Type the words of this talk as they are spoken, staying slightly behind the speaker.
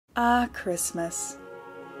Ah, Christmas.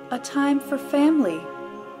 A time for family,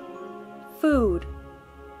 food,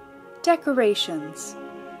 decorations,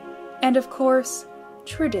 and of course,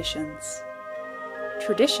 traditions.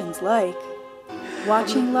 Traditions like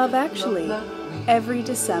watching Love Actually every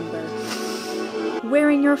December,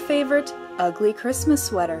 wearing your favorite ugly Christmas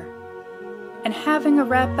sweater, and having a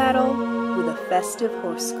rap battle with a festive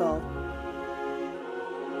horse skull.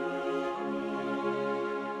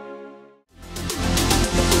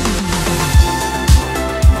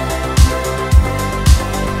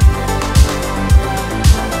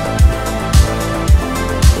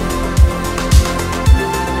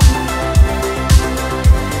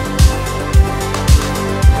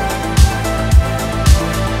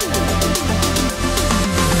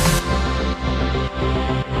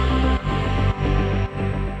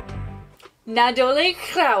 Nadole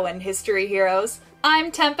Krauen, history heroes.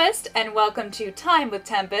 I'm Tempest, and welcome to Time with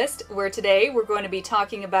Tempest, where today we're going to be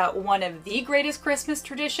talking about one of the greatest Christmas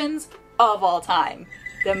traditions of all time,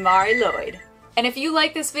 the Mari Lwyd. And if you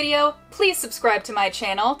like this video, please subscribe to my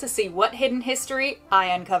channel to see what hidden history I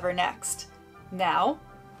uncover next. Now,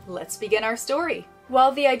 let's begin our story.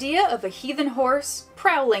 While the idea of a heathen horse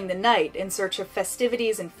prowling the night in search of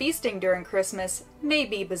festivities and feasting during Christmas may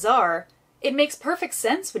be bizarre, it makes perfect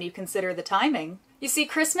sense when you consider the timing. You see,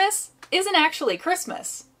 Christmas isn't actually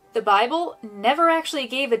Christmas. The Bible never actually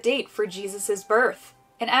gave a date for Jesus' birth.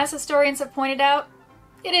 And as historians have pointed out,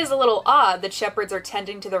 it is a little odd that shepherds are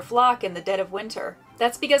tending to their flock in the dead of winter.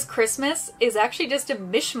 That's because Christmas is actually just a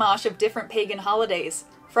mishmash of different pagan holidays,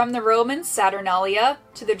 from the Romans' Saturnalia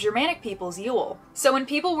to the Germanic people's Yule. So when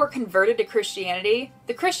people were converted to Christianity,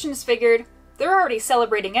 the Christians figured, they're already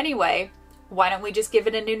celebrating anyway, why don't we just give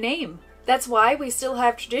it a new name? That's why we still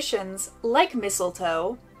have traditions like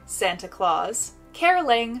mistletoe, Santa Claus,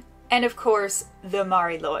 caroling, and of course, the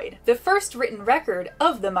Mari Lwyd. The first written record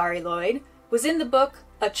of the Mari Lwyd was in the book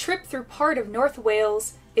A Trip Through Part of North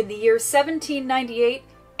Wales in the year 1798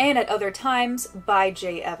 and at other times by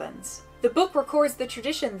J. Evans. The book records the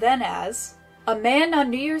tradition then as a man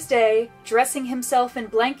on New Year's Day dressing himself in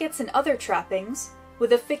blankets and other trappings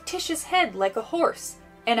with a fictitious head like a horse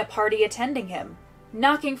and a party attending him.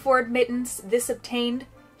 Knocking for admittance, this obtained,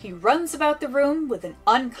 he runs about the room with an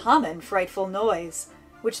uncommon frightful noise,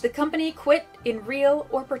 which the company quit in real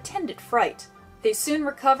or pretended fright. They soon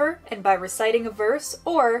recover, and by reciting a verse,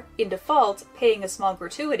 or, in default, paying a small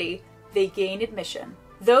gratuity, they gain admission.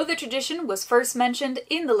 Though the tradition was first mentioned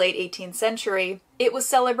in the late 18th century, it was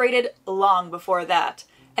celebrated long before that,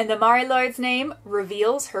 and the Mari Lwyd's name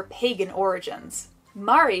reveals her pagan origins.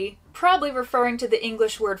 Mari, probably referring to the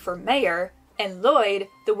English word for mayor, and Lwyd,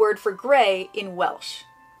 the word for grey in Welsh.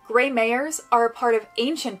 Grey mayors are a part of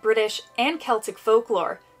ancient British and Celtic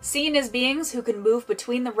folklore, seen as beings who can move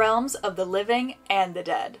between the realms of the living and the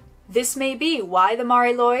dead. This may be why the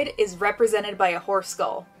Mari Lwyd is represented by a horse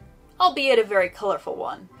skull, albeit a very colorful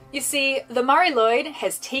one. You see, the Mari Lwyd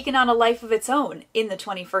has taken on a life of its own in the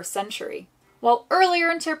 21st century. While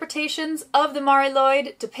earlier interpretations of the Mari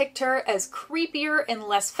Lwyd depict her as creepier and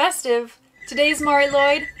less festive, today's Mari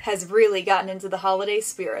Lwyd has really gotten into the holiday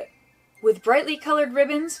spirit. With brightly colored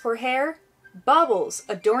ribbons for hair, baubles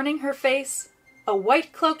adorning her face, a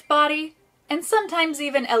white cloaked body, and sometimes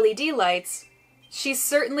even LED lights, she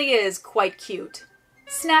certainly is quite cute.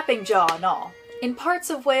 Snapping jaw and all. In parts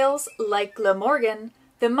of Wales, like Glamorgan,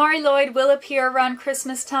 the Mari Lwyd will appear around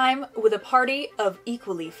Christmas time with a party of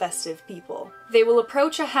equally festive people. They will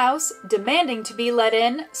approach a house demanding to be let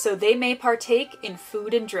in so they may partake in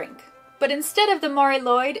food and drink. But instead of the Mari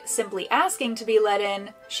Lwyd simply asking to be let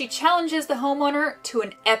in, she challenges the homeowner to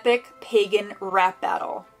an epic pagan rap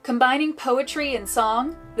battle. Combining poetry and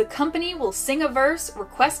song, the company will sing a verse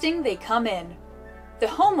requesting they come in. The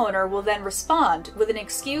homeowner will then respond with an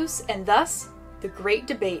excuse, and thus, the great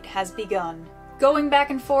debate has begun. Going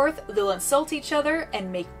back and forth, they'll insult each other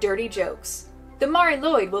and make dirty jokes. The Mari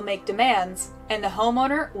Lwyd will make demands, and the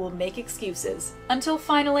homeowner will make excuses, until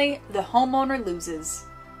finally, the homeowner loses.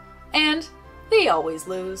 And they always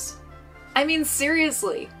lose. I mean,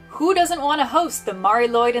 seriously, who doesn't want to host the Mari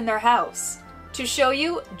Lwyd in their house? To show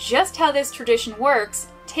you just how this tradition works,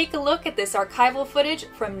 take a look at this archival footage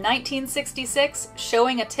from 1966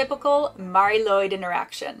 showing a typical Mari Lwyd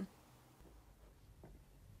interaction.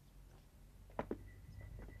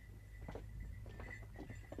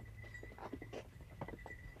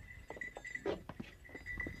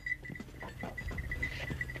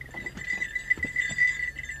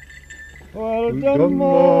 Wel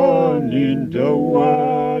dyma ni'n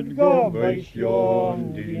dywed,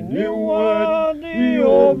 gobeithio'n di niwed, I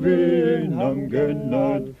ofyn am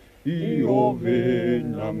gynad, I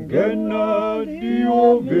ofyn am genad, I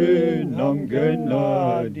ofyn am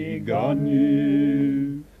genad I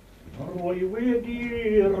ganu. Rwy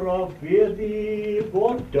wedi rafeddu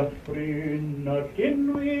bod dyffryn ac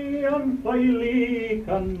unwy am ffeili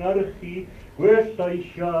cynhyrchu. Gwella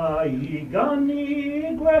I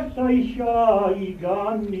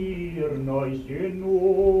ganu'r noes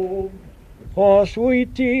enw. Os wyt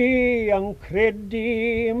ti yn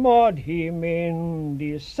credu mod hi mynd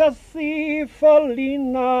I sythu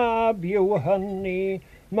ffalina byw hynny,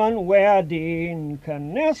 ma'n wedyn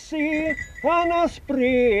cynnesu yn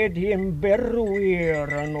ysbryd hi'n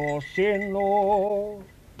berwyr yn os enw.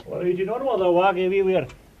 Wel, I dyn nhw'n o wag I fi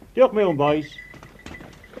wir. Diolch mewn, boys.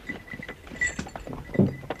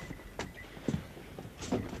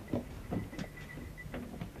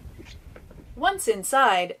 Once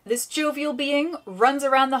inside, this jovial being runs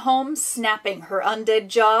around the home snapping her undead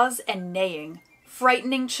jaws and neighing,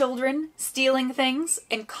 frightening children, stealing things,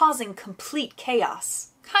 and causing complete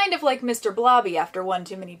chaos. Kind of like Mr. Blobby after one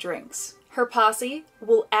too many drinks. Her posse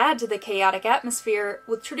will add to the chaotic atmosphere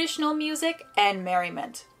with traditional music and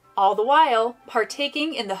merriment, all the while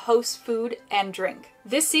partaking in the host's food and drink.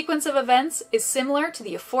 This sequence of events is similar to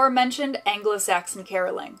the aforementioned Anglo-Saxon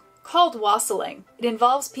caroling. Called wassailing, it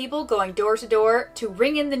involves people going door to door to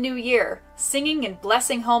ring in the new year, singing and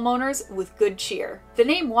blessing homeowners with good cheer. The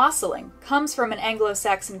name wassailing comes from an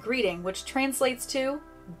Anglo-Saxon greeting which translates to,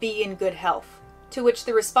 be in good health, to which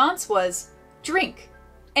the response was, drink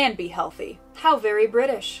and be healthy. How very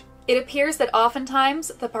British. It appears that oftentimes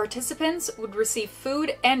the participants would receive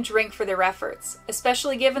food and drink for their efforts,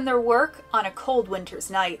 especially given their work on a cold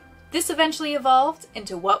winter's night. This eventually evolved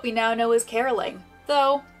into what we now know as caroling,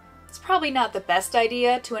 though it's probably not the best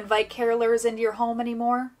idea to invite carolers into your home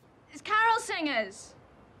anymore. It's carol singers!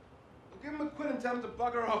 Give him a quid and tell him to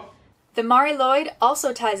bugger off. The Mari Lwyd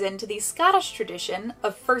also ties into the Scottish tradition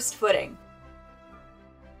of first footing,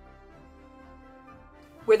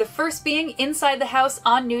 where the first being inside the house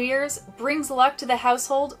on New Year's brings luck to the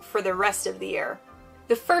household for the rest of the year.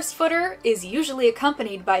 The first footer is usually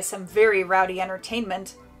accompanied by some very rowdy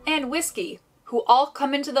entertainment and whiskey, who all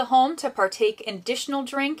come into the home to partake in additional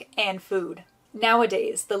drink and food.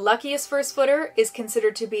 Nowadays, the luckiest first footer is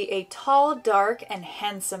considered to be a tall, dark, and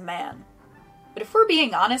handsome man. But if we're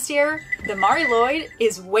being honest here, the Mari Lwyd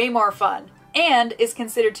is way more fun, and is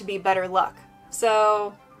considered to be better luck.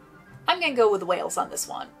 So I'm gonna go with Wales on this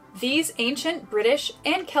one. These ancient British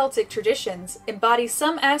and Celtic traditions embody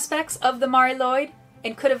some aspects of the Mari Lwyd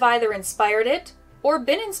and could have either inspired it or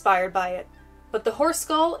been inspired by it. But the horse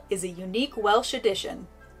skull is a unique Welsh addition,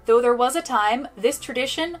 though there was a time this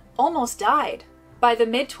tradition almost died. By the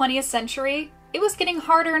mid-20th century, it was getting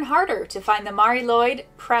harder and harder to find the Mari Lwyd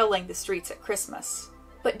prowling the streets at Christmas.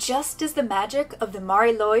 But just as the magic of the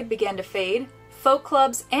Mari Lwyd began to fade, folk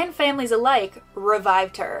clubs and families alike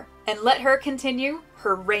revived her and let her continue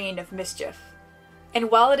her reign of mischief. And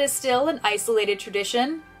while it is still an isolated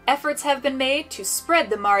tradition, efforts have been made to spread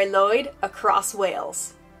the Mari Lwyd across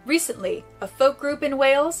Wales. Recently, a folk group in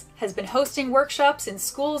Wales has been hosting workshops in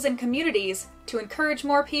schools and communities to encourage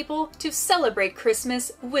more people to celebrate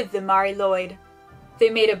Christmas with the Mari Lwyd. They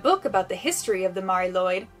made a book about the history of the Mari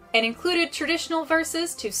Lwyd and included traditional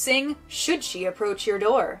verses to sing should she approach your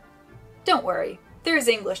door. Don't worry, there's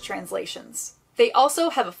English translations. They also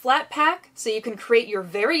have a flat pack so you can create your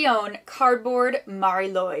very own cardboard Mari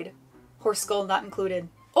Lwyd. Horse skull not included.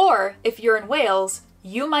 Or, if you're in Wales,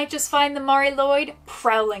 you might just find the Mari Lwyd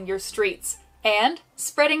prowling your streets and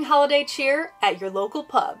spreading holiday cheer at your local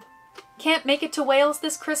pub. Can't make it to Wales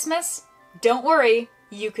this Christmas? Don't worry,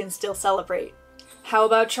 you can still celebrate. How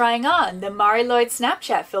about trying on the Mari Lwyd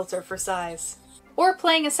Snapchat filter for size? Or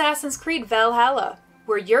playing Assassin's Creed Valhalla,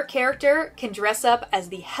 where your character can dress up as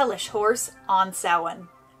the hellish horse on Samhain.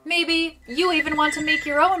 Maybe you even want to make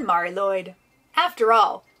your own Mari Lwyd. After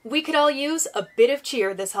all, we could all use a bit of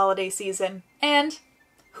cheer this holiday season. And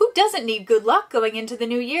who doesn't need good luck going into the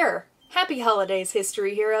new year? Happy holidays,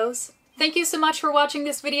 history heroes. Thank you so much for watching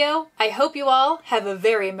this video. I hope you all have a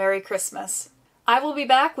very Merry Christmas. I will be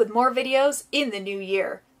back with more videos in the new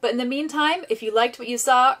year. But in the meantime, if you liked what you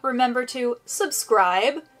saw, remember to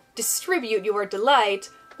subscribe, distribute your delight,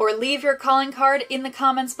 or leave your calling card in the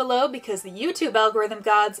comments below because the YouTube algorithm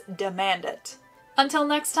gods demand it. Until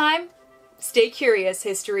next time, stay curious,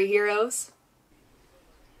 history heroes.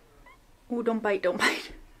 Oh, don't bite, don't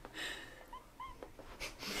bite.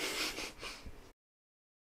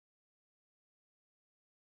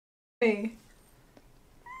 Hey.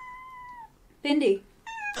 Bindi.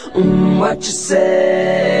 What you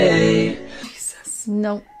say? Jesus.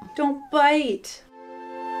 No. Don't bite.